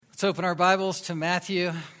Let's open our Bibles to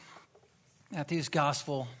Matthew's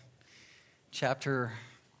Gospel, chapter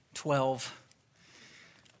 12.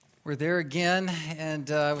 We're there again,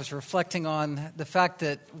 and I was reflecting on the fact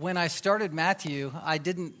that when I started Matthew, I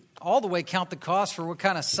didn't all the way count the cost for what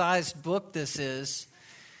kind of sized book this is.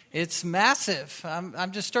 It's massive.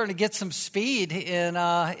 I'm just starting to get some speed in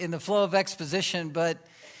the flow of exposition, but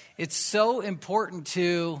it's so important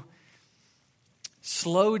to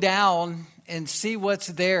slow down and see what's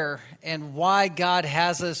there and why God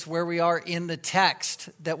has us where we are in the text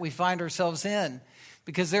that we find ourselves in.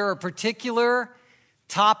 Because there are particular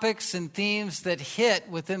topics and themes that hit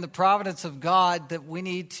within the providence of God that we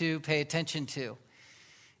need to pay attention to.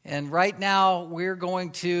 And right now we're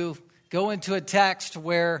going to go into a text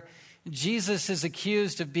where Jesus is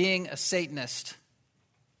accused of being a Satanist.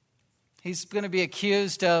 He's going to be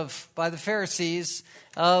accused by the Pharisees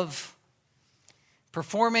of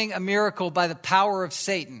performing a miracle by the power of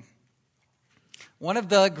Satan. One of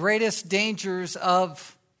the greatest dangers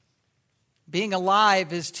of being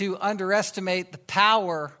alive is to underestimate the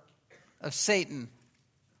power of Satan.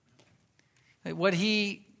 What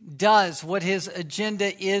he does, what his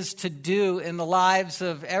agenda is to do in the lives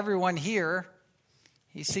of everyone here,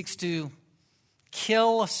 he seeks to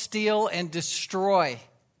kill, steal, and destroy.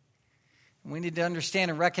 We need to understand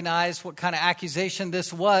and recognize what kind of accusation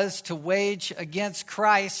this was to wage against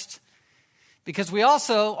Christ, because we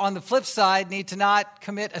also, on the flip side, need to not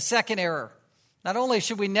commit a second error. Not only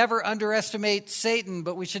should we never underestimate Satan,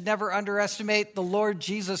 but we should never underestimate the Lord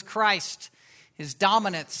Jesus Christ, his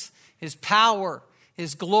dominance, his power,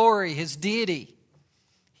 his glory, his deity.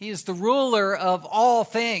 He is the ruler of all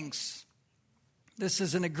things. This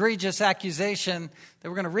is an egregious accusation that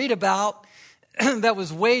we're going to read about that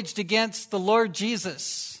was waged against the Lord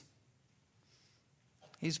Jesus.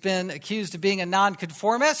 He's been accused of being a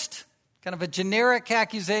nonconformist, kind of a generic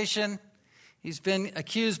accusation. He's been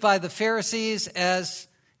accused by the Pharisees as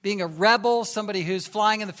being a rebel, somebody who's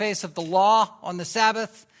flying in the face of the law on the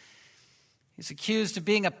Sabbath. He's accused of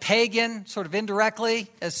being a pagan, sort of indirectly,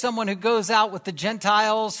 as someone who goes out with the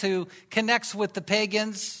Gentiles, who connects with the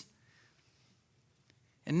pagans.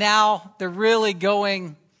 And now they're really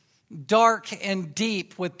going dark and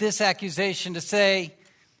deep with this accusation to say,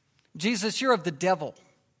 Jesus, you're of the devil.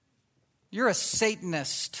 You're a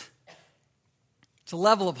Satanist. It's a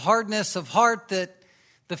level of hardness of heart that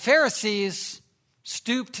the Pharisees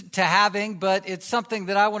stooped to having, but it's something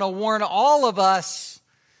that I want to warn all of us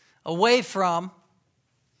away from.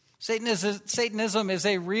 Satanism is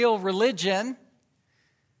a real religion.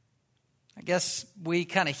 I guess we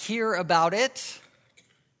kind of hear about it.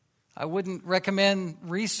 I wouldn't recommend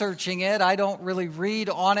researching it. I don't really read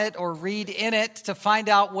on it or read in it to find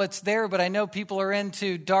out what's there, but I know people are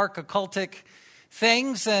into dark occultic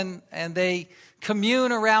things, and they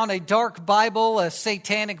commune around a dark Bible, a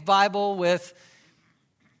satanic Bible with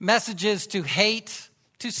messages to hate,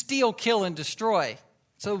 to steal, kill, and destroy.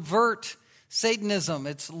 It's overt Satanism.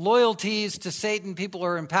 It's loyalties to Satan. People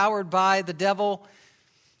are empowered by the devil,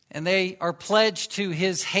 and they are pledged to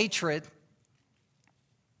his hatred.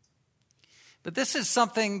 But this is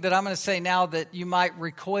something that I'm going to say now that you might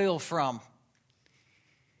recoil from.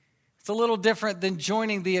 It's a little different than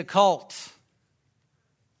joining the occult.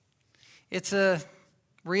 It's a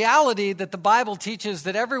reality that the Bible teaches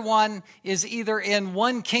that everyone is either in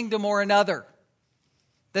one kingdom or another.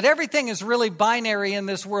 That everything is really binary in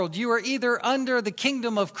this world. You are either under the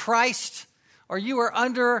kingdom of Christ, or you are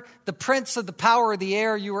under the prince of the power of the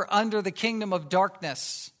air. You are under the kingdom of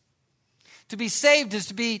darkness. To be saved is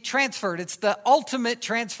to be transferred. It's the ultimate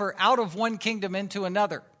transfer out of one kingdom into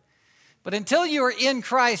another. But until you are in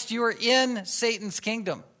Christ, you are in Satan's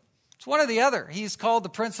kingdom. It's one or the other. He's called the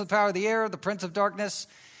prince of the power of the air, the prince of darkness.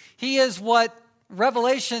 He is what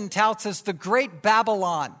Revelation touts as the great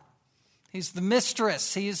Babylon. He's the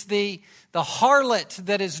mistress. He's the harlot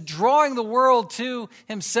that is drawing the world to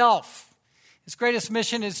himself. His greatest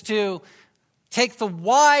mission is to take the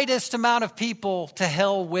widest amount of people to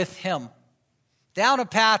hell with him, down a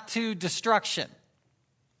path to destruction.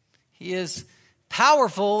 He is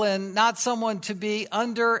powerful and not someone to be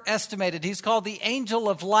underestimated. He's called the angel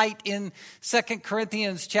of light in 2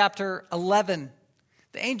 Corinthians chapter 11.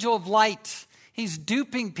 The angel of light. He's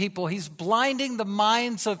duping people. He's blinding the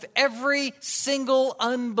minds of every single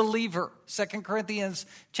unbeliever. 2 Corinthians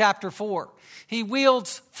chapter 4. He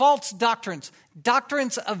wields false doctrines,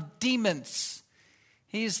 doctrines of demons.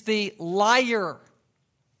 He's the liar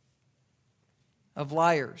of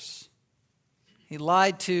liars. He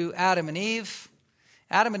lied to Adam and Eve.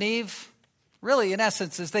 Adam and Eve, really in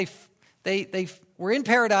essence, is they were in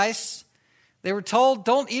paradise. They were told,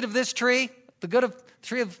 don't eat of this tree, the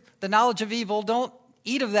tree of the knowledge of evil, don't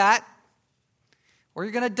eat of that, or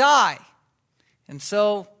you're going to die. And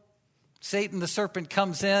so Satan, the serpent,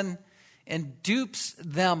 comes in and dupes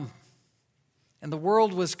them. And the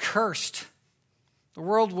world was cursed. The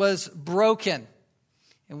world was broken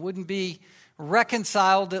and wouldn't be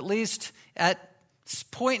reconciled, at least at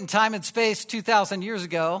point in time and space 2,000 years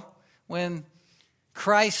ago when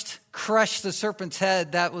Christ crushed the serpent's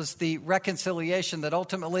head. That was the reconciliation that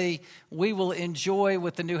ultimately we will enjoy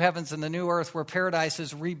with the new heavens and the new earth, where paradise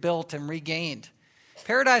is rebuilt and regained.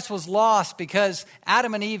 Paradise was lost because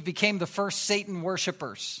Adam and Eve became the first Satan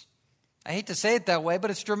worshipers. I hate to say it that way, but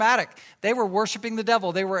it's dramatic. They were worshiping the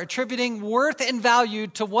devil. They were attributing worth and value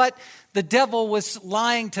to what the devil was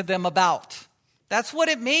lying to them about. That's what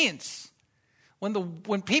it means.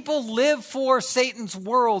 When people live for Satan's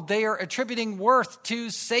world, they are attributing worth to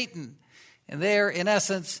Satan. And they are, in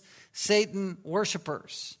essence, Satan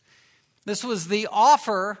worshipers. This was the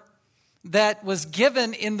offer that was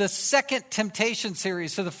given in the second temptation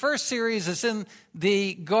series. So the first series is in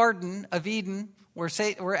the Garden of Eden, where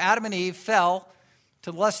Adam and Eve fell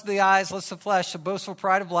to the lust of the eyes, lust of the flesh, the boastful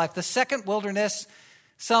pride of life. The second wilderness,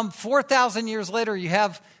 some 4,000 years later, you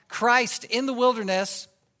have Christ in the wilderness,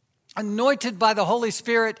 anointed by the Holy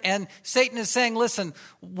Spirit, and Satan is saying, listen,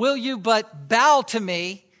 will you but bow to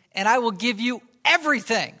me, and I will give you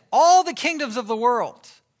everything, all the kingdoms of the world.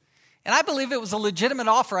 And I believe it was a legitimate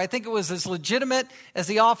offer. I think it was as legitimate as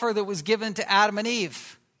the offer that was given to Adam and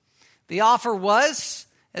Eve. The offer was,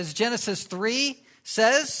 as Genesis 3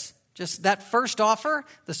 says, just that first offer,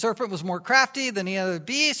 the serpent was more crafty than any other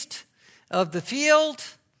beast of the field.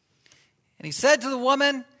 And he said to the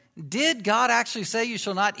woman, did God actually say you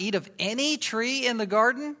shall not eat of any tree in the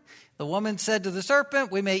garden? The woman said to the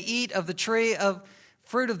serpent, we may eat of the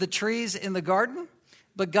fruit of the trees in the garden.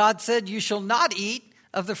 But God said, you shall not eat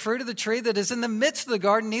of the fruit of the tree that is in the midst of the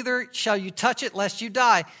garden, neither shall you touch it, lest you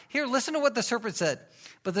die. Here, listen to what the serpent said.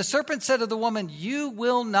 But the serpent said to the woman, you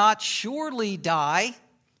will not surely die,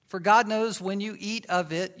 for God knows when you eat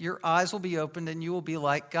of it, your eyes will be opened and you will be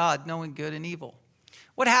like God, knowing good and evil.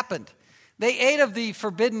 What happened? They ate of the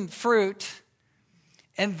forbidden fruit,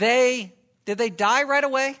 and did they die right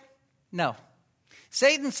away? No.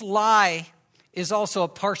 Satan's lie is also a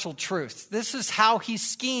partial truth. This is how he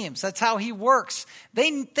schemes. That's how he works. They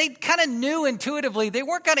kind of knew intuitively they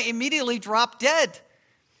weren't going to immediately drop dead,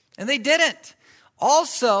 and they didn't.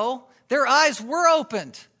 Also, their eyes were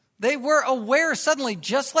opened. They were aware suddenly,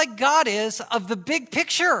 just like God is, of the big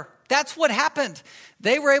picture. That's what happened.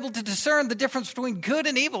 They were able to discern the difference between good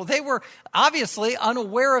and evil. They were obviously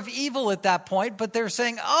unaware of evil at that point, but they're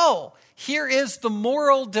saying, oh, here is the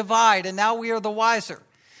moral divide, and now we are the wiser.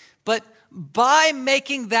 But by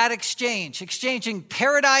making that exchanging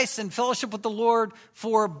paradise and fellowship with the Lord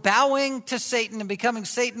for bowing to Satan and becoming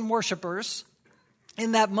Satan worshipers,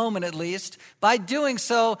 in that moment at least, by doing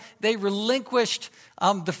so, they relinquished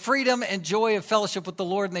the freedom and joy of fellowship with the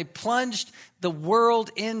Lord, and they plunged the world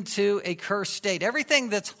into a cursed state. Everything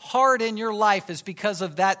that's hard in your life is because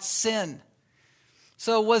of that sin.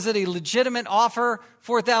 So was it a legitimate offer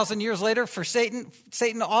 4,000 years later for Satan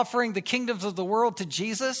offering the kingdoms of the world to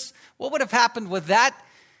Jesus? What would have happened with that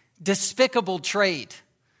despicable trade?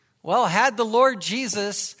 Well, had the Lord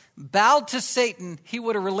Jesus bowed to Satan, he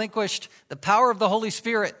would have relinquished the power of the Holy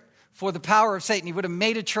Spirit for the power of Satan. He would have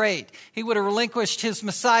made a trade. He would have relinquished his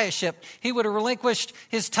messiahship. He would have relinquished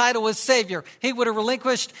his title as Savior. He would have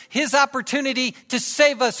relinquished his opportunity to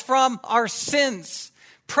save us from our sins.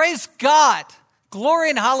 Praise God. Glory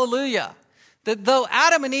and hallelujah. That though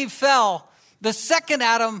Adam and Eve fell, the second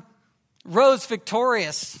Adam rose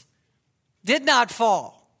victorious, did not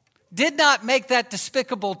fall, did not make that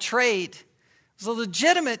despicable trade. It was a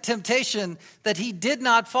legitimate temptation that he did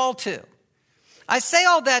not fall to. I say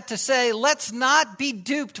all that to say, let's not be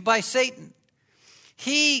duped by Satan.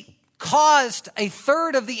 He caused a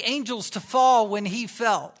third of the angels to fall when he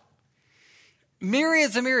fell.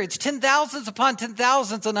 Myriads and myriads, 10,000s upon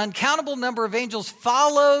 10,000s, an uncountable number of angels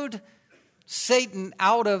followed Satan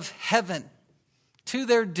out of heaven to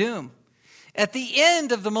their doom. At the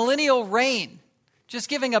end of the millennial reign, just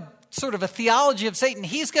giving a sort of a theology of Satan,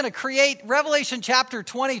 he's going to create, Revelation chapter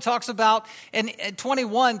 20 talks about, and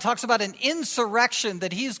 21 talks about an insurrection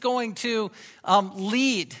that he's going to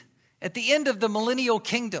lead at the end of the millennial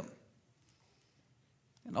kingdom.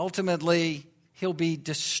 And ultimately, he'll be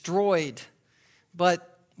destroyed.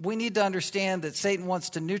 But we need to understand that Satan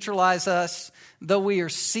wants to neutralize us. Though we are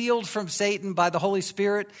sealed from Satan by the Holy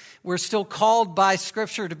Spirit, we're still called by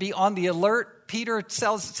Scripture to be on the alert. Peter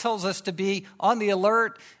tells us to be on the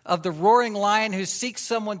alert of the roaring lion who seeks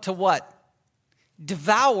someone to what?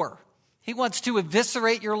 Devour. He wants to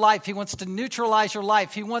eviscerate your life. He wants to neutralize your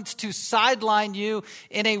life. He wants to sideline you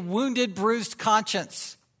in a wounded, bruised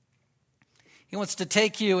conscience. He wants to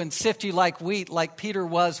take you and sift you like wheat, like Peter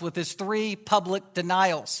was with his 3 public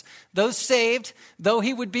denials. Those saved, though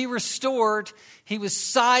he would be restored, he was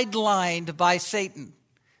sidelined by Satan.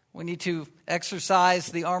 We need to exercise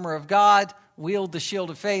the armor of God, wield the shield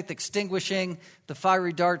of faith, extinguishing the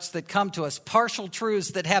fiery darts that come to us, partial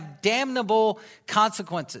truths that have damnable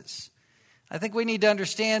consequences. I think we need to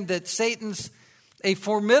understand that Satan's a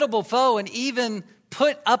formidable foe, and even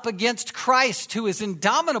put up against Christ, who is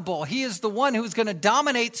indomitable. He is the one who is going to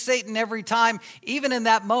dominate Satan every time. Even in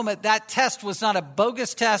that moment, that test was not a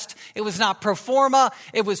bogus test. It was not pro forma.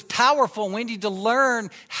 It was powerful. We need to learn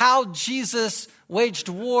how Jesus waged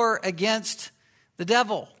war against the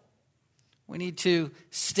devil. We need to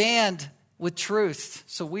stand with truth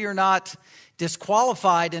so we are not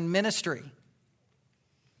disqualified in ministry.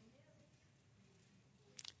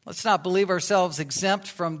 Let's not believe ourselves exempt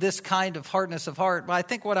from this kind of hardness of heart. But I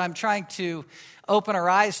think what I'm trying to open our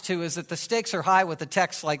eyes to is that the stakes are high with a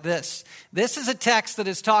text like this. This is a text that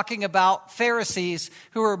is talking about Pharisees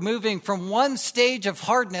who are moving from one stage of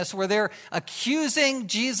hardness where they're accusing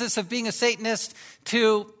Jesus of being a Satanist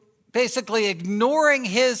to basically ignoring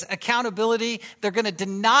his accountability. They're going to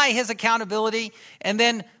deny his accountability. And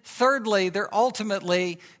then thirdly, they're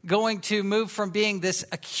ultimately going to move from being this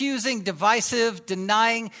accusing, divisive,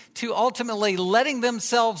 denying, to ultimately letting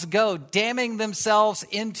themselves go, damning themselves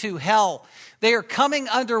into hell. They are coming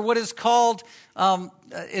under what is called,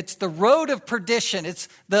 it's the road of perdition. It's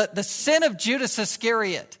the sin of Judas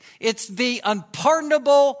Iscariot. It's the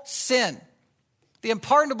unpardonable sin. The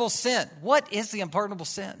unpardonable sin. What is the unpardonable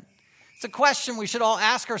sin? It's a question we should all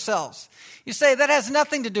ask ourselves. You say, that has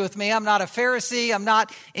nothing to do with me. I'm not a Pharisee. I'm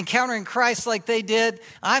not encountering Christ like they did.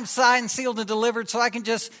 I'm signed, sealed, and delivered, so I can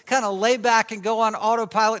just kind of lay back and go on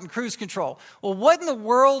autopilot and cruise control. Well, what in the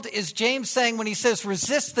world is James saying when he says,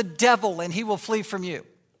 resist the devil and he will flee from you?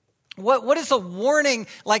 What is a warning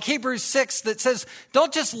like Hebrews 6 that says,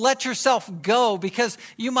 don't just let yourself go because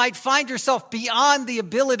you might find yourself beyond the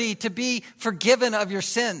ability to be forgiven of your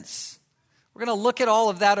sins? We're going to look at all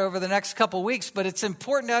of that over the next couple weeks, but it's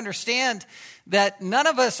important to understand that none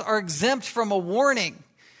of us are exempt from a warning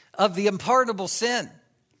of the unpardonable sin.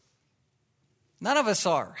 None of us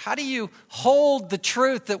are. How do you hold the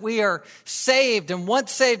truth that we are saved and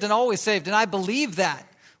once saved and always saved? And I believe that.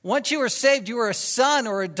 Once you are saved, you are a son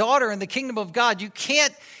or a daughter in the kingdom of God. You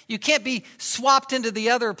can't be swapped into the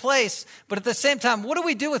other place. But at the same time, what do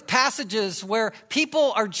we do with passages where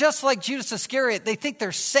people are just like Judas Iscariot? They think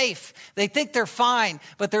they're safe. They think they're fine,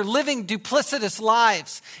 but they're living duplicitous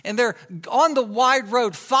lives. And they're on the wide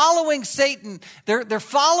road following Satan. They're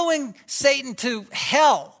following Satan to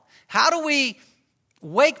hell. How do we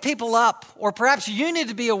wake people up? Or perhaps you need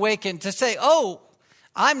to be awakened to say, oh,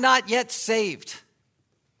 I'm not yet saved.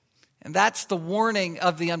 And that's the warning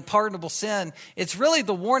of the unpardonable sin. It's really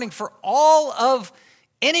the warning for all of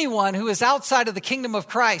anyone who is outside of the kingdom of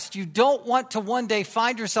Christ. You don't want to one day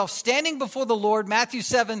find yourself standing before the Lord. Matthew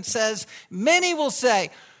 7 says, many will say,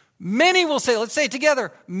 let's say it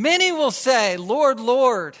together, many will say, Lord,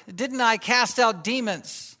 Lord, didn't I cast out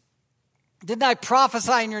demons? Didn't I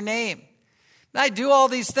prophesy in your name? Didn't I do all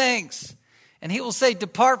these things? And he will say,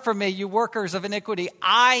 depart from me, you workers of iniquity.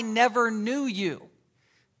 I never knew you.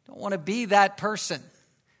 Don't want to be that person.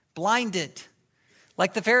 Blinded.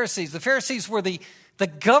 Like the Pharisees. The Pharisees were the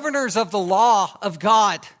governors of the law of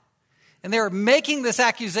God. And they're making this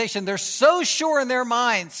accusation. They're so sure in their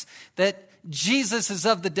minds that Jesus is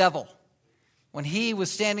of the devil when he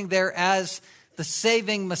was standing there as the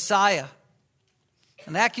saving Messiah.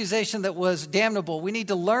 An accusation that was damnable. We need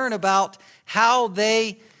to learn about how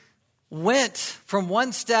they went from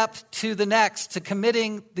one step to the next to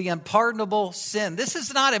committing the unpardonable sin. This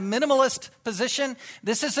is not a minimalist position.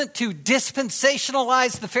 This isn't to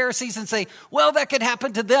dispensationalize the Pharisees and say, well, that could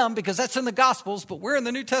happen to them because that's in the Gospels, but we're in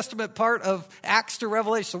the New Testament part of Acts to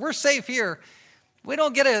Revelation, so we're safe here. We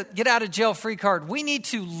don't get a get out of jail free card. We need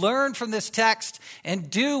to learn from this text and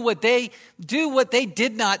don't do what they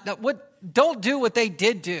did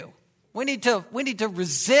do. We need to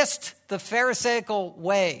resist the Pharisaical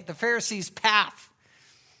way, the Pharisees' path.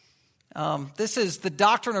 This is the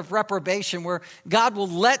doctrine of reprobation, where God will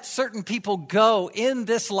let certain people go in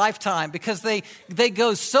this lifetime because they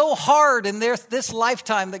go so hard in this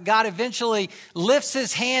lifetime that God eventually lifts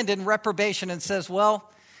his hand in reprobation and says, well,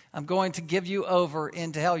 I'm going to give you over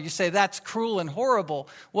into hell. You say, that's cruel and horrible.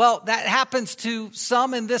 Well, that happens to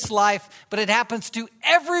some in this life, but it happens to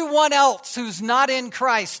everyone else who's not in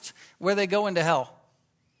Christ, where they go into hell.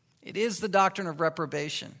 It is the doctrine of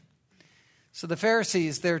reprobation. So the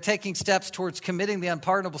Pharisees, they're taking steps towards committing the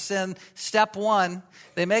unpardonable sin. Step one,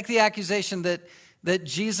 they make the accusation that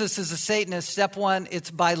Jesus is a Satanist. Step one,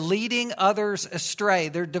 it's by leading others astray.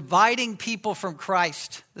 They're dividing people from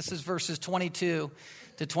Christ. This is verses 22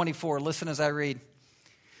 to 24. Listen as I read. It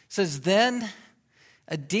says, "Then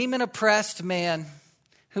a demon-oppressed man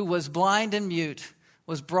who was blind and mute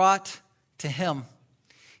was brought to him,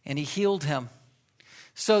 and he healed him,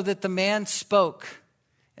 so that the man spoke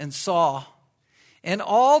and saw. And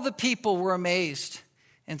all the people were amazed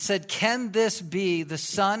and said, 'Can this be the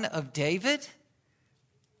son of David?'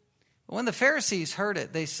 When the Pharisees heard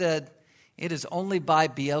it, they said, 'It is only by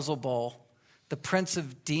Beelzebul, the prince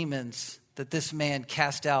of demons, that this man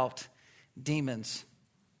cast out demons.'"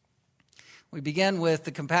 We begin with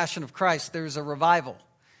the compassion of Christ. There's a revival.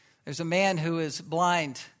 There's a man who is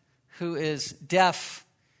blind, who is deaf,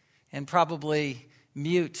 and probably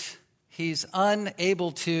mute. He's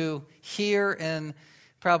unable to hear and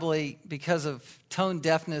probably because of tone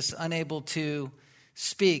deafness, unable to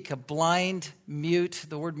speak. A blind, mute.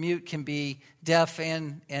 The word mute can be deaf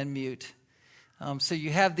and mute. So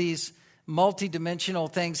you have these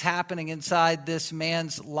multidimensional things happening inside this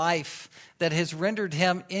man's life that has rendered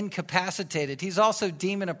him incapacitated. He's also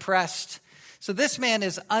demon oppressed. So this man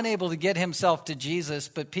is unable to get himself to Jesus,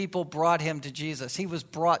 but people brought him to Jesus. He was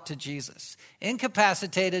brought to Jesus.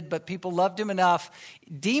 Incapacitated, but people loved him enough.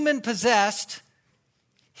 Demon possessed.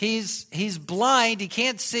 He's blind. He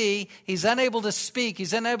can't see. He's unable to speak.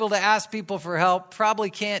 He's unable to ask people for help.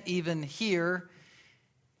 Probably can't even hear.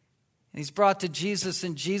 And he's brought to Jesus,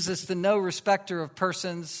 and Jesus, the no respecter of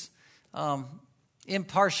persons,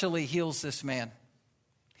 impartially heals this man.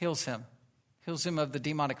 Heals him. Heals him of the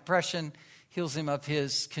demonic oppression. Heals him of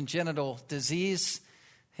his congenital disease,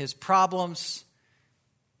 his problems.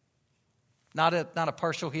 Not a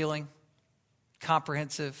partial healing,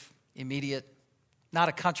 comprehensive, immediate. Not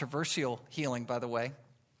a controversial healing, by the way.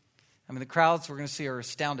 I mean, the crowds we're going to see are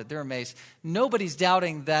astounded. They're amazed. Nobody's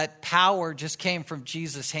doubting that power just came from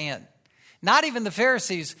Jesus' hand. Not even the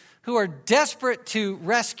Pharisees, who are desperate to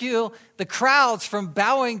rescue the crowds from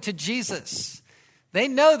bowing to Jesus. They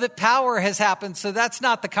know that power has happened, so that's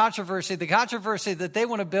not the controversy. The controversy that they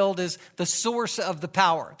want to build is the source of the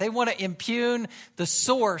power. They want to impugn the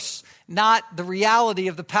source, not the reality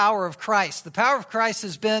of the power of Christ. The power of Christ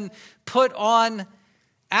has been put on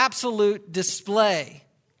absolute display.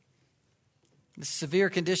 The severe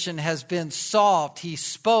condition has been solved. He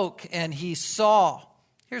spoke and he saw.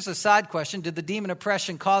 Here's a side question. Did the demon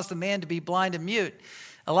oppression cause the man to be blind and mute?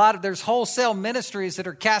 There's wholesale ministries that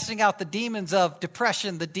are casting out the demons of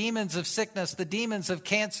depression, the demons of sickness, the demons of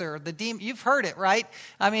cancer. You've heard it, right?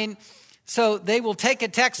 I mean, so they will take a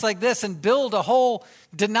text like this and build a whole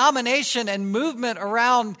denomination and movement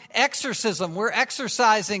around exorcism. We're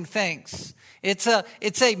exorcising things. It's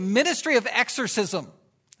a ministry of exorcism.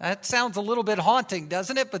 That sounds a little bit haunting,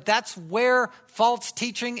 doesn't it? But that's where false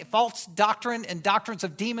teaching, false doctrine, and doctrines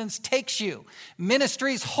of demons takes you.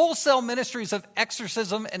 Ministries, wholesale ministries of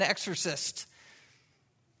exorcism and exorcist.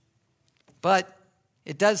 But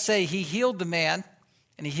it does say he healed the man,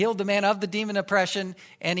 and he healed the man of the demon oppression,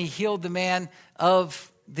 and he healed the man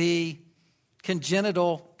of the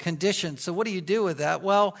congenital condition. So what do you do with that?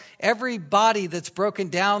 Well, every body that's broken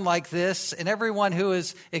down like this and everyone who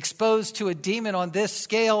is exposed to a demon on this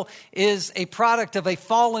scale is a product of a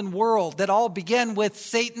fallen world that all began with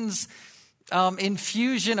Satan's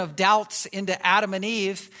infusion of doubts into Adam and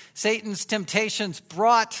Eve. Satan's temptations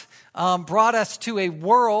brought us to a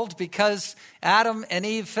world because Adam and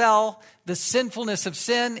Eve fell. The sinfulness of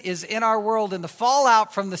sin is in our world, and the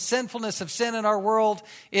fallout from the sinfulness of sin in our world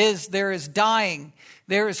is there is dying,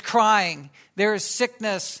 there is crying, there is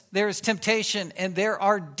sickness, there is temptation, and there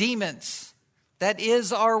are demons. That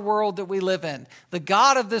is our world that we live in. The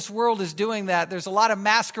God of this world is doing that. There's a lot of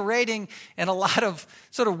masquerading and a lot of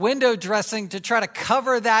sort of window dressing to try to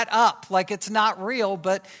cover that up like it's not real,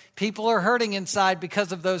 but people are hurting inside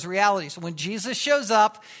because of those realities. When Jesus shows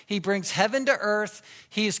up, he brings heaven to earth.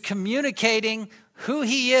 He's communicating who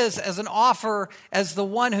he is as an offer, as the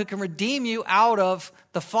one who can redeem you out of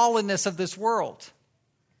the fallenness of this world.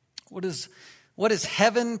 What does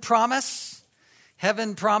heaven promise?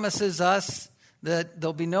 Heaven promises us that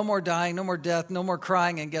there'll be no more dying, no more death, no more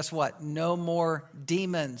crying, and guess what? No more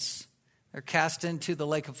demons. They're cast into the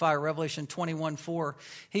lake of fire. Revelation 21:4.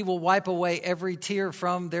 He will wipe away every tear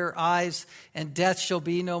from their eyes, and death shall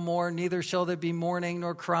be no more. Neither shall there be mourning,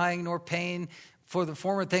 nor crying, nor pain, for the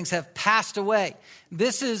former things have passed away.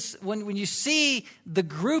 This is, when you see the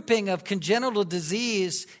grouping of congenital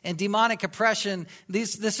disease and demonic oppression,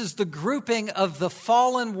 this is the grouping of the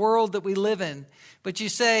fallen world that we live in. But you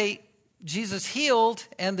say, Jesus healed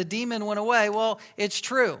and the demon went away. Well, it's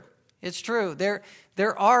true. It's true.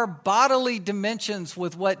 There are bodily dimensions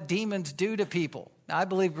with what demons do to people. Now, I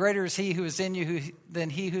believe greater is he who is in you than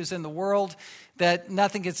he who's in the world, that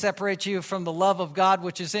nothing can separate you from the love of God,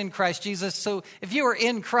 which is in Christ Jesus. So if you are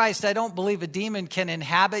in Christ, I don't believe a demon can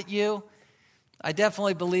inhabit you. I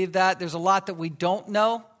definitely believe that. There's a lot that we don't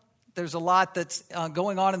know. There's a lot that's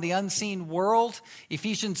going on in the unseen world.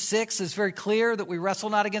 Ephesians 6 is very clear that we wrestle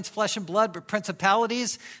not against flesh and blood, but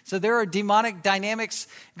principalities. So there are demonic dynamics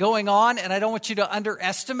going on, and I don't want you to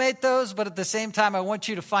underestimate those, but at the same time, I want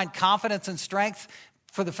you to find confidence and strength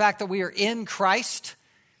for the fact that we are in Christ.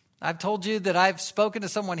 I've told you that I've spoken to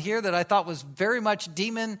someone here that I thought was very much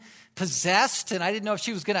demon-possessed, and I didn't know if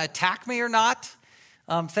she was going to attack me or not.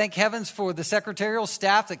 Thank heavens for the secretarial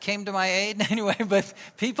staff that came to my aid anyway, but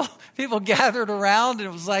people gathered around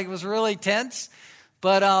and it was really tense.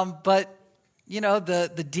 But you know,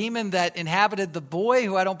 the demon that inhabited the boy,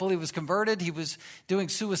 who I don't believe was converted, he was doing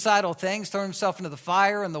suicidal things, throwing himself into the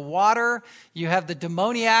fire and the water. You have the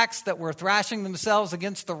demoniacs that were thrashing themselves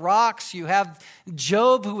against the rocks. You have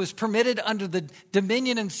Job, who was permitted under the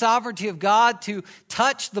dominion and sovereignty of God to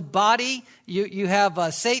touch the body. You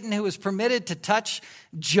have Satan, who was permitted to touch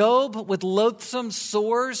Job with loathsome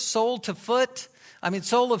sores, soul of foot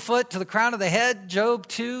to the crown of the head, Job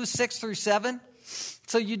 2, 6 through 7.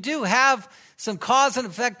 So you do have some cause and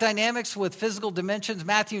effect dynamics with physical dimensions.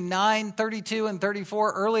 Matthew 9, 32 and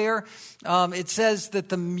 34 earlier, it says that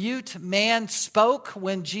the mute man spoke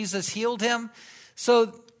when Jesus healed him.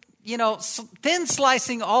 So, you know, thin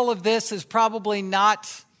slicing all of this is probably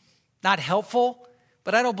not helpful,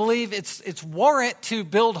 but I don't believe it's warrant to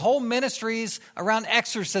build whole ministries around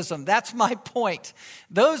exorcism. That's my point.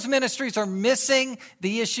 Those ministries are missing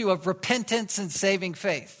the issue of repentance and saving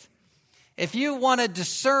faith. If you want to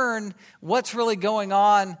discern what's really going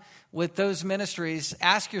on with those ministries,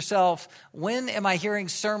 ask yourself, when am I hearing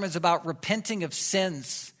sermons about repenting of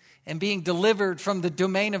sins and being delivered from the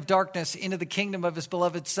domain of darkness into the kingdom of his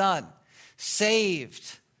beloved Son?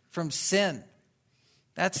 Saved from sin.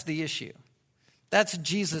 That's the issue. That's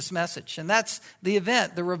Jesus' message. And that's the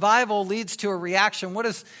event. The revival leads to a reaction. What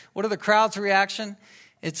are the crowd's reaction?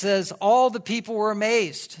 It says, all the people were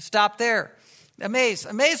amazed. Stop there. Amazed.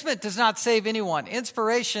 Amazement does not save anyone.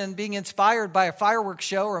 Inspiration, being inspired by a fireworks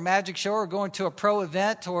show or a magic show or going to a pro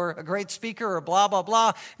event or a great speaker or blah, blah,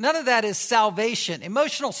 blah. None of that is salvation.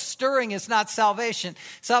 Emotional stirring is not salvation.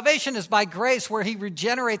 Salvation is by grace, where he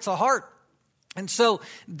regenerates a heart. And so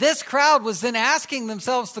this crowd was then asking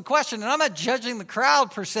themselves the question, and I'm not judging the crowd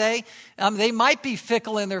per se. They might be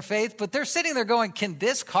fickle in their faith, but they're sitting there going, can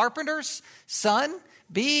this carpenter's son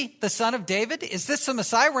be the son of David? Is this the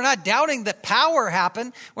Messiah? We're not doubting that power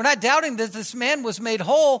happened. We're not doubting that this man was made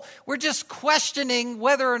whole. We're just questioning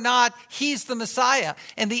whether or not he's the Messiah.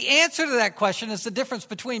 And the answer to that question is the difference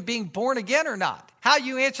between being born again or not. How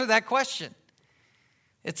you answer that question.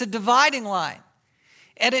 It's a dividing line.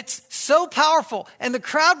 And it's so powerful. And the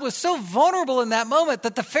crowd was so vulnerable in that moment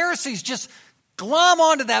that the Pharisees just glom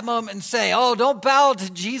onto that moment and say, oh, don't bow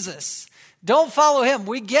to Jesus. Don't follow him.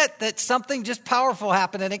 We get that something just powerful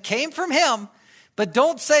happened and it came from him, but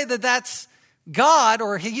don't say that that's God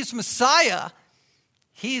or he's Messiah.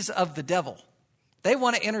 He's of the devil. They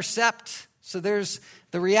want to intercept. So there's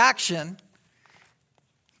the reaction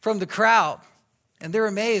from the crowd and they're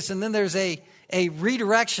amazed. And then there's a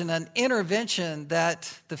redirection, an intervention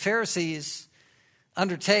that the Pharisees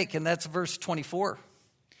undertake. And that's verse 24.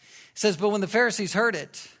 It says, but when the Pharisees heard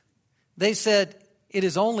it, they said, it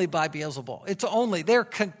is only by Beelzebul. They're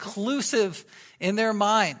conclusive in their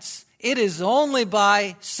minds. It is only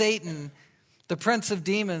by Satan, the prince of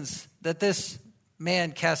demons, that this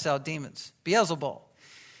man casts out demons. Beelzebul.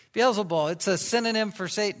 Beelzebul, it's a synonym for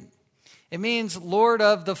Satan. It means Lord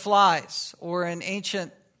of the Flies, or an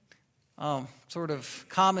ancient sort of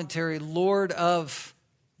commentary, Lord of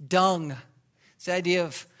Dung. It's the idea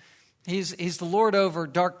of he's the Lord over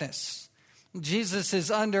darkness. Jesus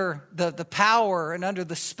is under the power and under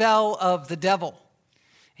the spell of the devil.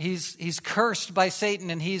 He's cursed by Satan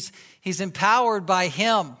and he's empowered by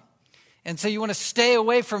him. And so you want to stay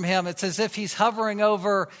away from him. It's as if he's hovering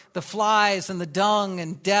over the flies and the dung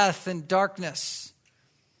and death and darkness.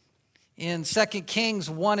 In 2 Kings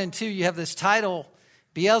 1 and 2, you have this title,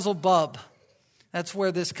 Beelzebub. That's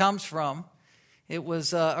where this comes from. It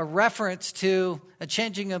was a reference to a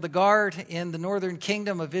changing of the guard in the northern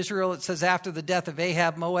kingdom of Israel. It says, after the death of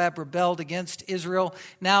Ahab, Moab rebelled against Israel.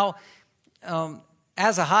 Now,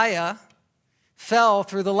 Ahaziah fell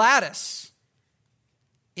through the lattice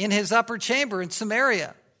in his upper chamber in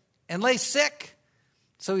Samaria and lay sick.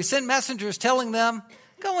 So he sent messengers telling them,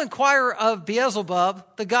 Go inquire of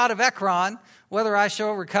Beelzebub, the god of Ekron, whether I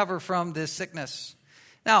shall recover from this sickness.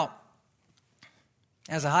 Now,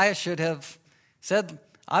 Ahaziah should have said,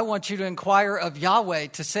 I want you to inquire of Yahweh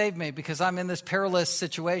to save me because I'm in this perilous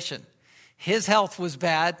situation. His health was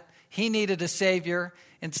bad. He needed a savior.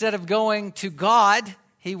 Instead of going to God,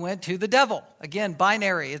 he went to the devil. Again,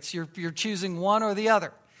 binary. It's you're choosing one or the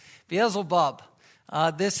other. Beelzebub.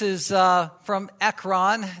 This is from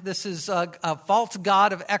Ekron. This is a false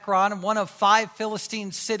god of Ekron, one of 5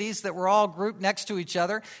 Philistine cities that were all grouped next to each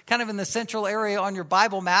other, kind of in the central area on your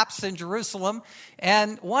Bible maps in Jerusalem.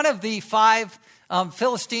 And one of the 5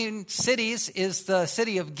 Philistine cities is the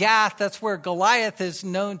city of Gath. That's where Goliath is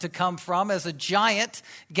known to come from as a giant.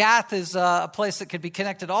 Gath is a place that could be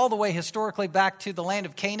connected all the way historically back to the land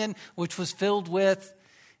of Canaan, which was filled with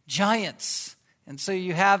giants. And so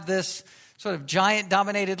you have this sort of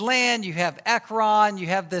giant-dominated land. You have Ekron. You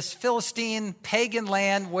have this Philistine pagan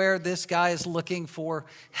land where this guy is looking for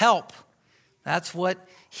help. That's what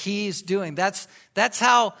he's doing. That's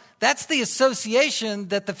the association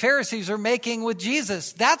that the Pharisees are making with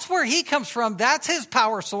Jesus. That's where he comes from. That's his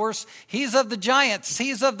power source. He's of the giants.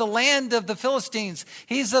 He's of the land of the Philistines.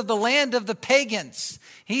 He's of the land of the pagans.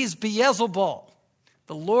 He's Beelzebul,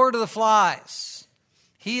 the Lord of the Flies.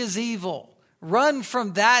 He is evil. Run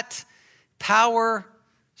from that power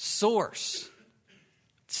source.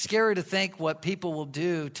 It's scary to think what people will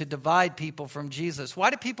do to divide people from Jesus. Why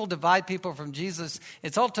do people divide people from Jesus?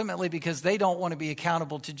 It's ultimately because they don't want to be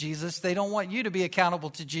accountable to Jesus. They don't want you to be accountable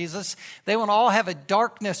to Jesus. They want to all have a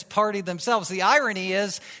darkness party themselves. The irony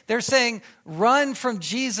is they're saying, run from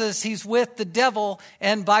Jesus, he's with the devil.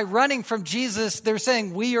 And by running from Jesus, they're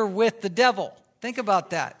saying, we are with the devil. Think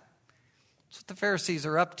about that. That's what the Pharisees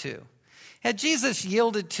are up to. Had Jesus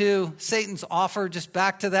yielded to Satan's offer, just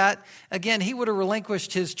back to that, again, he would have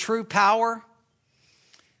relinquished his true power.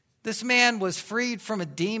 This man was freed from a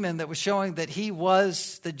demon that was showing that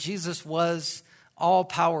Jesus was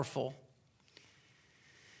all-powerful.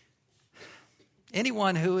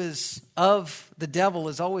 Anyone who is of the devil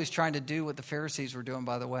is always trying to do what the Pharisees were doing,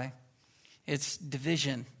 by the way. It's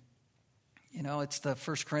division. You know, it's the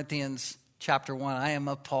 1 Corinthians chapter 1. I am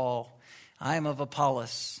of Paul. I am of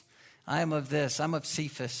Apollos. I am of this, I'm of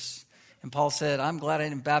Cephas. And Paul said, I'm glad I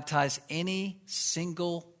didn't baptize any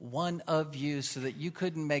single one of you so that you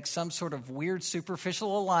couldn't make some sort of weird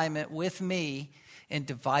superficial alignment with me and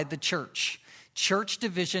divide the church. Church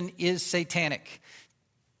division is satanic.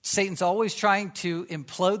 Satan's always trying to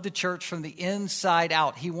implode the church from the inside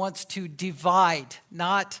out. He wants to divide,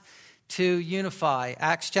 not to unify.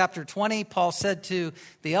 Acts chapter 20, Paul said to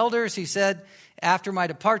the elders, he said, after my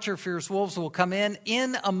departure, fierce wolves will come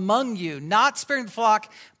in among you, not sparing the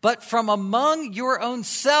flock, but from among your own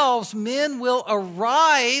selves, men will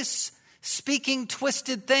arise speaking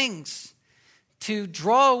twisted things to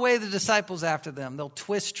draw away the disciples after them. They'll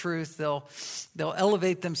twist truth. They'll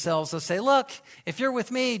elevate themselves. They'll say, look, if you're with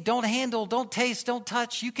me, don't handle, don't taste, don't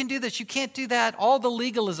touch. You can do this. You can't do that. All the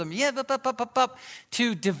legalism.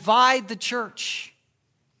 To divide the church.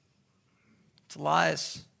 It's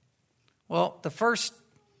lies. Well, the first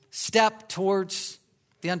step towards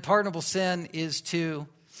the unpardonable sin is to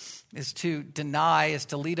deny, is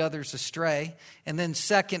to lead others astray. And then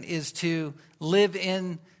second is to live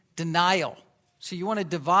in denial. So you want to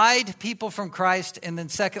divide people from Christ, and then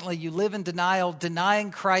secondly, you live in denial,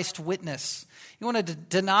 denying Christ's witness. You want to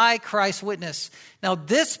deny Christ's witness. Now,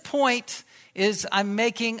 this point is I'm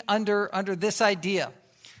making under this idea.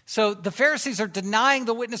 So the Pharisees are denying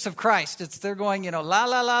the witness of Christ. They're going,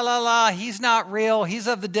 la, he's not real. He's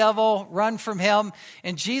of the devil. Run from him.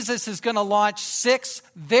 And Jesus is going to launch 6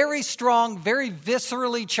 very strong, very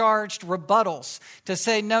viscerally charged rebuttals to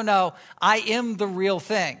say, no, I am the real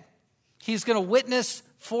thing. He's going to witness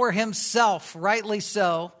for himself, rightly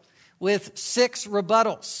so, with 6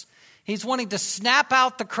 rebuttals. He's wanting to snap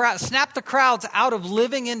the crowds out of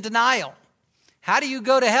living in denial. How do you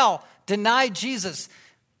go to hell? Deny Jesus.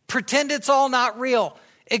 Pretend it's all not real.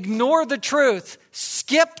 Ignore the truth.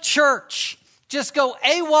 Skip church. Just go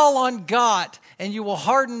AWOL on God and you will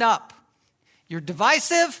harden up. You're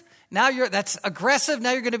divisive. That's aggressive.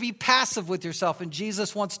 Now you're going to be passive with yourself. And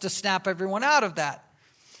Jesus wants to snap everyone out of that.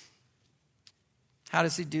 How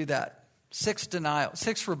does he do that? 6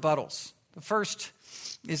 rebuttals. The first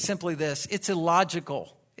is simply this. It's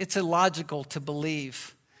illogical. It's illogical to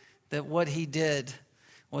believe that what he did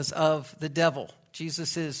was of the devil.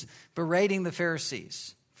 Jesus is berating the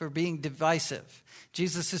Pharisees for being divisive.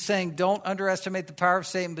 Jesus is saying, don't underestimate the power of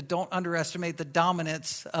Satan, but don't underestimate the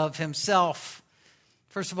dominance of himself.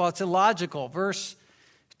 First of all, it's illogical. Verse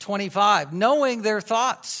 25, knowing their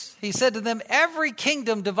thoughts, he said to them, every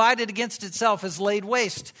kingdom divided against itself is laid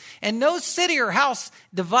waste, and no city or house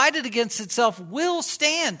divided against itself will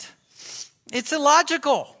stand. It's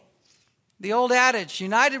illogical. The old adage,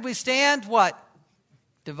 united we stand, what?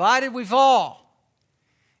 Divided we fall.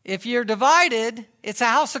 If you're divided, it's a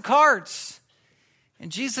house of cards.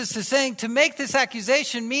 And Jesus is saying to make this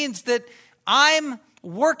accusation means that I'm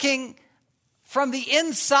working from the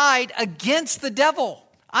inside against the devil.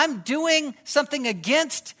 I'm doing something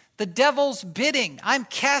against the devil's bidding. I'm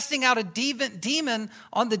casting out a demon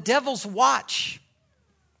on the devil's watch.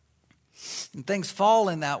 And things fall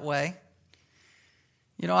in that way.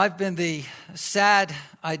 You know, I've been the sad,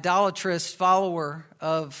 idolatrous follower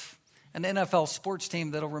of an NFL sports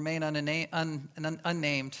team that'll remain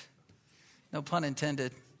unnamed. No pun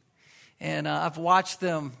intended. And I've watched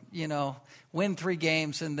them, win 3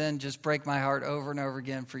 games and then just break my heart over and over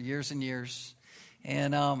again for years and years.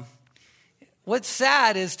 And what's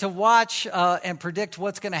sad is to watch and predict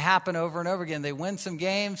what's going to happen over and over again. They win some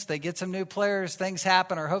games, they get some new players, things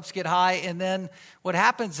happen, our hopes get high, and then what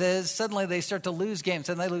happens is suddenly they start to lose games,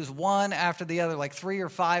 and they lose one after the other, like 3 or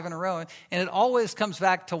 5 in a row. And it always comes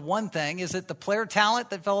back to one thing. Is it the player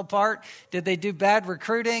talent that fell apart? Did they do bad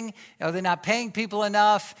recruiting? Are they not paying people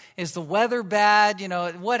enough? Is the weather bad?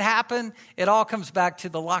 What happened? It all comes back to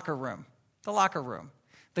the locker room. The locker room.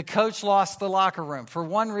 The coach lost the locker room for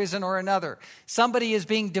one reason or another. Somebody is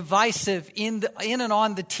being divisive in and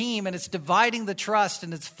on the team, and it's dividing the trust,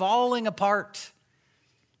 and it's falling apart.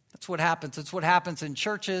 That's what happens. It's what happens in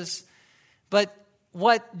churches. But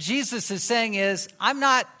what Jesus is saying is, I'm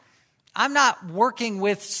not working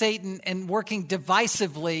with Satan and working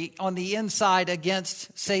divisively on the inside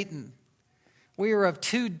against Satan. We are of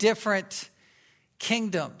 2 different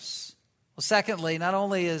kingdoms. Well, secondly, not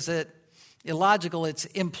only is it illogical, it's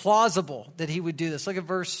implausible that he would do this. Look at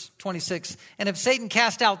verse 26. And if Satan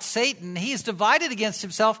cast out Satan, he is divided against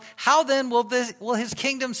himself. How then will his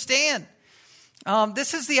kingdom stand?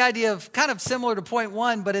 This is the idea of, kind of similar to point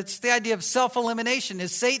 1, but it's the idea of self-elimination.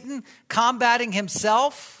 Is Satan combating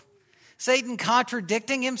himself? Satan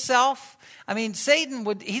contradicting himself? I mean,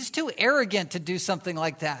 he's too arrogant to do something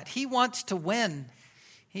like that. He wants to win.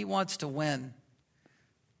 He wants to win.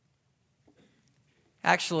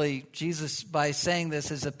 Actually, Jesus, by saying this,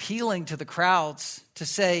 is appealing to the crowds to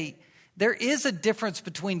say there is a difference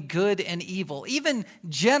between good and evil. Even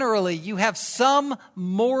generally, you have some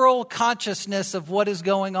moral consciousness of what is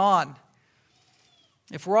going on.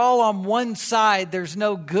 If we're all on one side, there's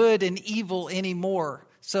no good and evil anymore.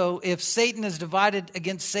 So if Satan is divided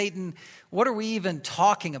against Satan, what are we even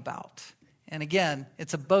talking about? And again,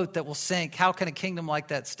 it's a boat that will sink. How can a kingdom like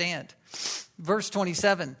that stand? Verse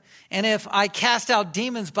 27, and if I cast out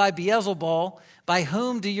demons by Beelzebul, by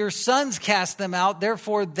whom do your sons cast them out?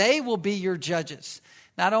 Therefore, they will be your judges.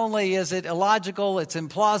 Not only is it illogical, it's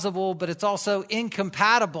implausible, but it's also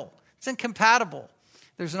incompatible. It's incompatible.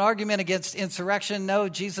 There's an argument against insurrection. No,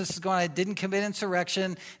 Jesus didn't commit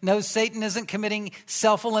insurrection. No, Satan isn't committing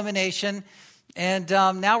self-elimination. And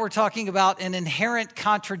now we're talking about an inherent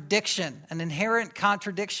contradiction.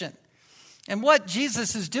 And what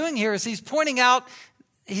Jesus is doing here is he's pointing out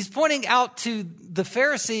to the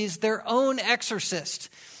Pharisees their own exorcist.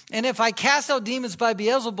 And if I cast out demons by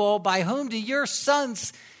Beelzebul, by whom do your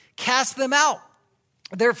sons cast them out?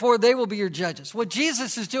 Therefore, they will be your judges. What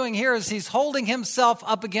Jesus is doing here is he's holding himself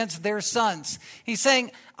up against their sons. He's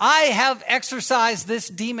saying, I have exorcised this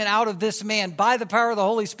demon out of this man by the power of the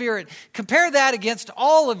Holy Spirit. Compare that against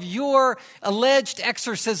all of your alleged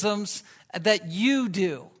exorcisms that you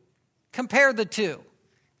do. Compare the two.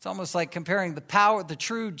 It's almost like comparing the power, the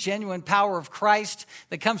true, genuine power of Christ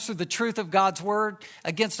that comes through the truth of God's word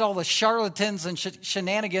against all the charlatans and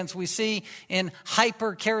shenanigans we see in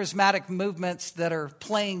hyper-charismatic movements that are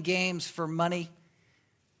playing games for money.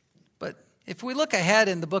 But if we look ahead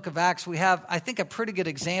in the book of Acts, we have, I think, a pretty good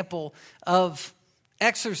example of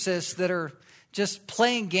exorcists that are just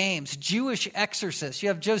playing games, Jewish exorcists. You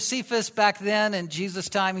have Josephus back then in Jesus'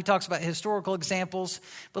 time. He talks about historical examples.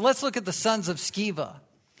 But let's look at the sons of Sceva.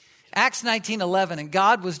 Acts 19:11, and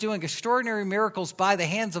God was doing extraordinary miracles by the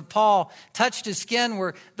hands of Paul. Touched his skin,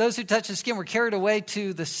 where those who touched his skin were carried away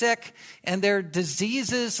to the sick, and their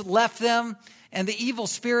diseases left them, and the evil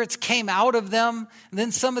spirits came out of them. And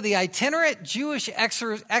then some of the itinerant Jewish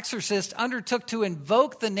exorcists undertook to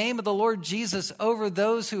invoke the name of the Lord Jesus over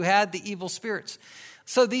those who had the evil spirits.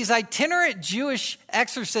 So these itinerant Jewish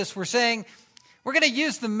exorcists were saying, we're going to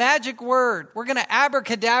use the magic word. We're going to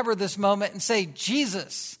abracadabra this moment and say,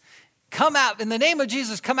 Jesus, come out. In the name of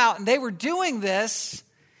Jesus, come out. And they were doing this,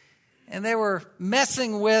 and they were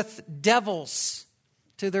messing with devils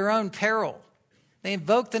to their own peril. They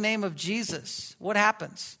invoke the name of Jesus. What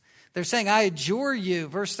happens? They're saying, I adjure you,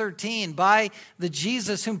 verse 13, by the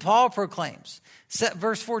Jesus whom Paul proclaims.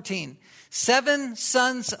 Verse 14, 7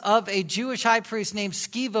 sons of a Jewish high priest named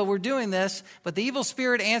Sceva were doing this, but the evil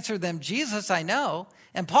spirit answered them, Jesus I know,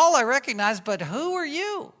 and Paul I recognize, but who are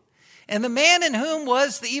you? And the man in whom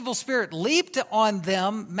was the evil spirit leaped on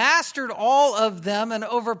them, mastered all of them, and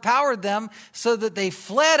overpowered them, so that they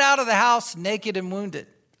fled out of the house naked and wounded.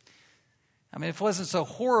 I mean, if it wasn't so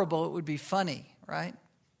horrible, it would be funny, right?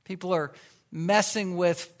 People are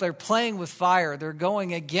they're playing with fire. They're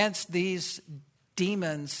going against these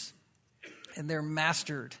demons, and they're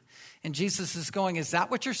mastered. And Jesus is going, is that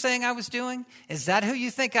what you're saying I was doing? Is that who you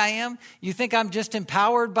think I am? You think I'm just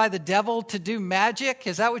empowered by the devil to do magic?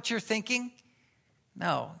 Is that what you're thinking?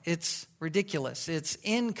 No, it's ridiculous. It's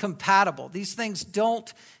incompatible. These things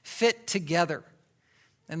don't fit together.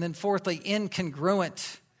 And then fourthly,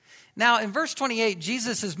 incongruent. Now, in verse 28,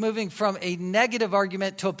 Jesus is moving from a negative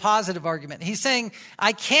argument to a positive argument. He's saying,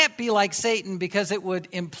 I can't be like Satan because it would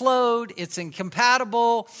implode. It's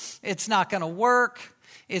incompatible. It's not going to work.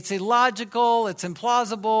 It's illogical, it's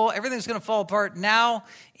implausible, everything's going to fall apart. Now,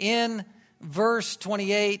 in verse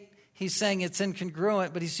 28, he's saying it's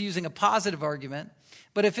incongruent, but he's using a positive argument.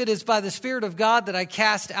 But if it is by the Spirit of God that I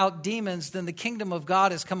cast out demons, then the kingdom of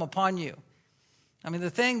God has come upon you. I mean, the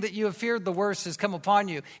thing that you have feared the worst has come upon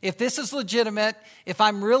you. If this is legitimate, if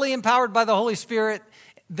I'm really empowered by the Holy Spirit,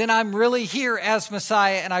 then I'm really here as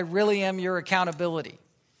Messiah, and I really am your accountability.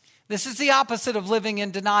 This is the opposite of living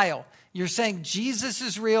in denial. You're saying Jesus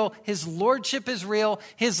is real, his lordship is real,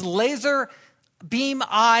 his laser beam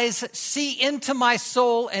eyes see into my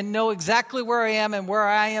soul and know exactly where I am and where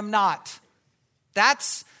I am not.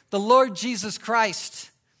 That's the Lord Jesus Christ.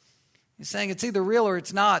 He's saying it's either real or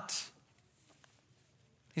it's not.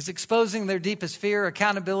 He's exposing their deepest fear.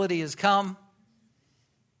 Accountability has come.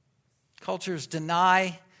 Cultures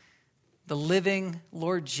deny the living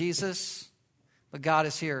Lord Jesus, but God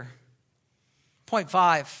is here. Point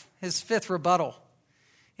 5. His fifth rebuttal,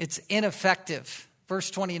 it's ineffective.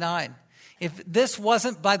 Verse 29. If this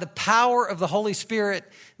wasn't by the power of the Holy Spirit,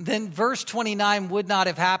 then verse 29 would not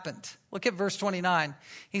have happened. Look at verse 29.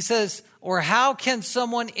 He says, or how can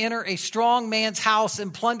someone enter a strong man's house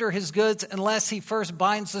and plunder his goods unless he first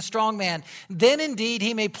binds the strong man? Then indeed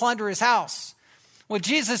he may plunder his house. What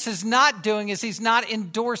Jesus is not doing is he's not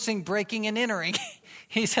endorsing breaking and entering.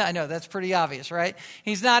 I know that's pretty obvious, right?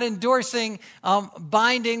 He's not endorsing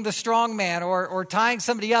binding the strong man or tying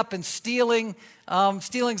somebody up and stealing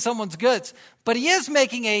someone's goods. But he is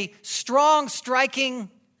making a strong, striking,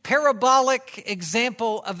 parabolic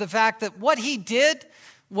example of the fact that what he did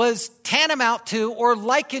was tantamount to or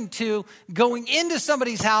likened to going into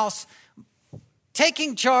somebody's house,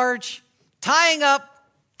 taking charge, tying up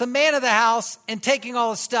the man of the house, and taking all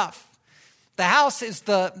his stuff. The house is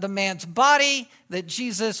the man's body that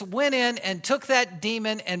Jesus went in and took that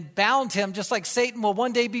demon and bound him, just like Satan will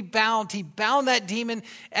one day be bound. He bound that demon,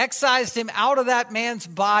 excised him out of that man's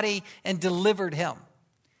body, and delivered him.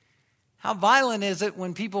 How violent is it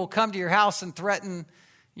when people come to your house and threaten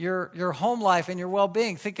your home life and your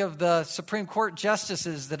well-being? Think of the Supreme Court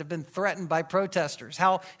justices that have been threatened by protesters.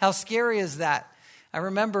 How scary is that? I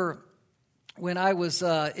remember when I was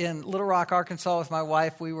in Little Rock, Arkansas with my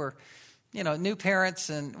wife, we were new parents,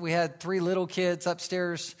 and we had 3 little kids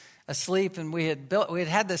upstairs asleep, and we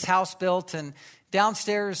had this house built, and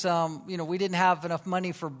downstairs, we didn't have enough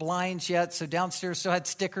money for blinds yet, so downstairs still had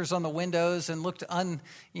stickers on the windows and looked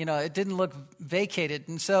it didn't look vacated.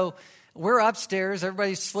 And so we're upstairs,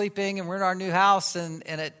 everybody's sleeping, and we're in our new house, and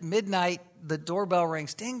at midnight, the doorbell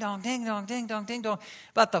rings, ding dong, ding dong, ding dong, ding dong.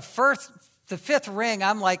 About the 5th ring,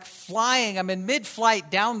 I'm like flying, I'm in mid-flight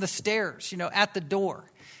down the stairs, at the door.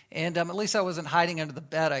 And at least I wasn't hiding under the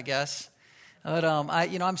bed, I guess. But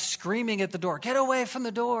I'm screaming at the door, get away from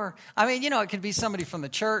the door. I mean, it could be somebody from the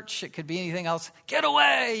church. It could be anything else. Get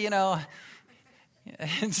away,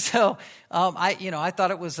 And so I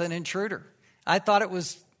thought it was an intruder. I thought it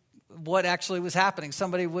was what actually was happening.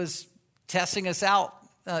 Somebody was testing us out.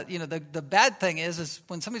 The bad thing is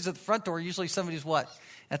when somebody's at the front door, usually somebody's what?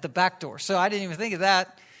 At the back door. So I didn't even think of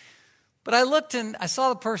that. But I looked and I saw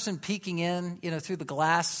the person peeking in, through the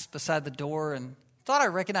glass beside the door, and thought I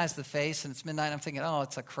recognized the face. And it's midnight. I'm thinking, oh,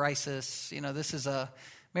 it's a crisis. This is a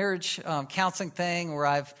marriage counseling thing where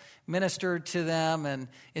I've ministered to them, and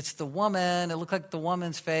it's the woman. It looked like the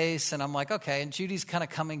woman's face, and I'm like, okay. And Judy's kind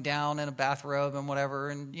of coming down in a bathrobe and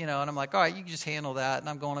whatever, and and I'm like, all right, you can just handle that. And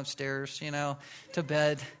I'm going upstairs, to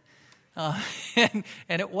bed. And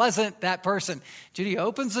it wasn't that person. Judy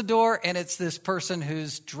opens the door, and it's this person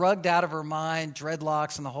who's drugged out of her mind,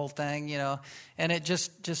 dreadlocks and the whole thing, and it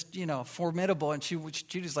just formidable. And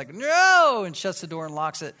Judy's like, no, and shuts the door and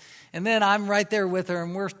locks it. And then I'm right there with her,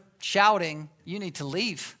 and we're shouting, you need to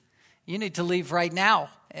leave. You need to leave right now.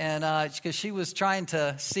 And because she was trying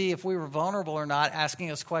to see if we were vulnerable or not,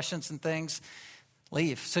 asking us questions and things.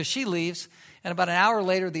 Leave. So she leaves. And about an hour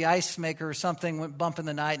later, the ice maker or something went bump in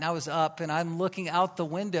the night, and I was up, and I'm looking out the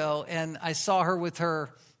window, and I saw her with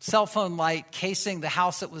her cell phone light casing the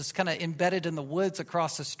house that was kind of embedded in the woods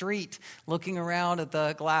across the street, looking around at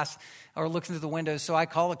the glass or looking through the window. So I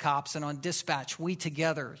call the cops, and on dispatch, we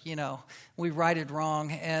together, we righted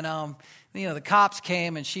wrong. And, the cops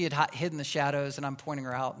came, and she had hid in the shadows, and I'm pointing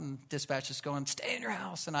her out, and dispatch is going, stay in your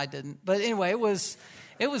house, and I didn't. But anyway, it was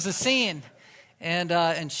a scene.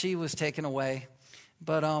 And she was taken away.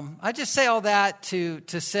 But I just say all that to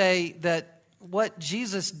say that what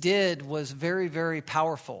Jesus did was very, very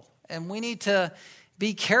powerful. And we need to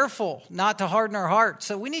be careful not to harden our hearts.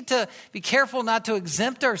 So we need to be careful not to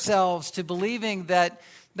exempt ourselves to believing that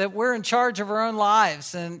we're in charge of our own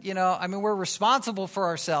lives. And, we're responsible for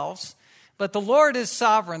ourselves. But the Lord is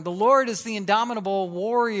sovereign. The Lord is the indomitable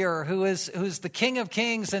warrior who's the King of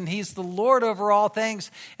Kings, and He's the Lord over all things.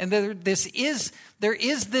 And there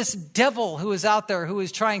is this devil who is out there who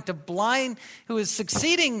is trying to who is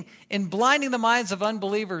succeeding in blinding the minds of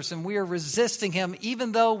unbelievers, and we are resisting him.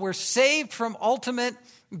 Even though we're saved from ultimate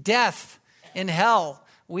death in hell,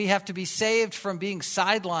 we have to be saved from being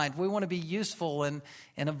sidelined. We want to be useful and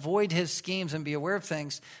avoid his schemes and be aware of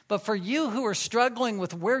things. But for you who are struggling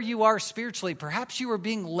with where you are spiritually, perhaps you are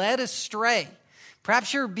being led astray.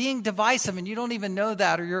 Perhaps you're being divisive and you don't even know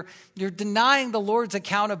that, or you're denying the Lord's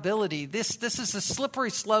accountability. This is a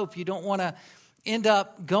slippery slope you don't want to end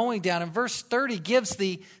up going down. And verse 30 gives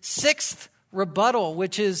the sixth rebuttal,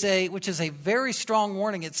 which is a very strong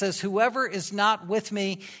warning. It says, whoever is not with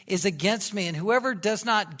me is against me, and whoever does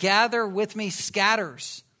not gather with me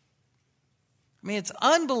scatters. It's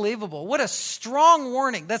unbelievable. What a strong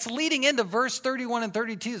warning. That's leading into verse 31 and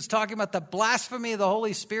 32. It's talking about the blasphemy of the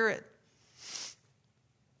Holy Spirit.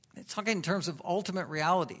 It's talking in terms of ultimate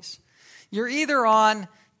realities. You're either on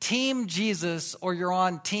Team Jesus or you're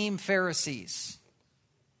on Team Pharisees.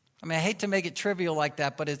 I hate to make it trivial like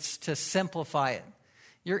that, but it's to simplify it.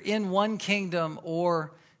 You're in one kingdom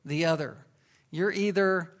or the other. You're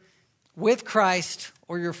either with Christ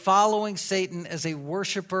or you're following Satan as a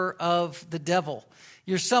worshiper of the devil.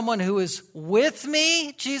 You're someone who is with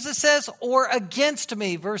me, Jesus says, or against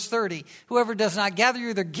me, verse 30. Whoever does not gather,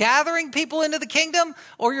 you're either gathering people into the kingdom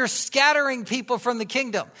or you're scattering people from the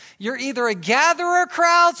kingdom. You're either a gatherer of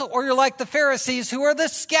crowds or you're like the Pharisees who are the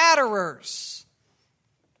scatterers.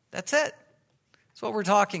 That's it. That's what we're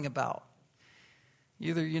talking about.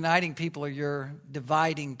 You're either uniting people or you're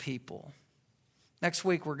dividing people. Next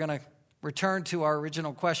week, we're going to return to our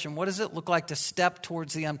original question. What does it look like to step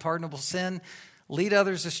towards the unpardonable sin, lead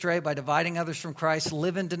others astray by dividing others from Christ,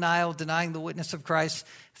 live in denial, denying the witness of Christ?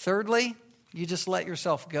 Thirdly, you just let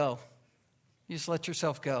yourself go. You just let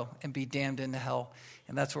yourself go and be damned into hell.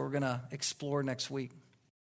 And that's what we're going to explore next week.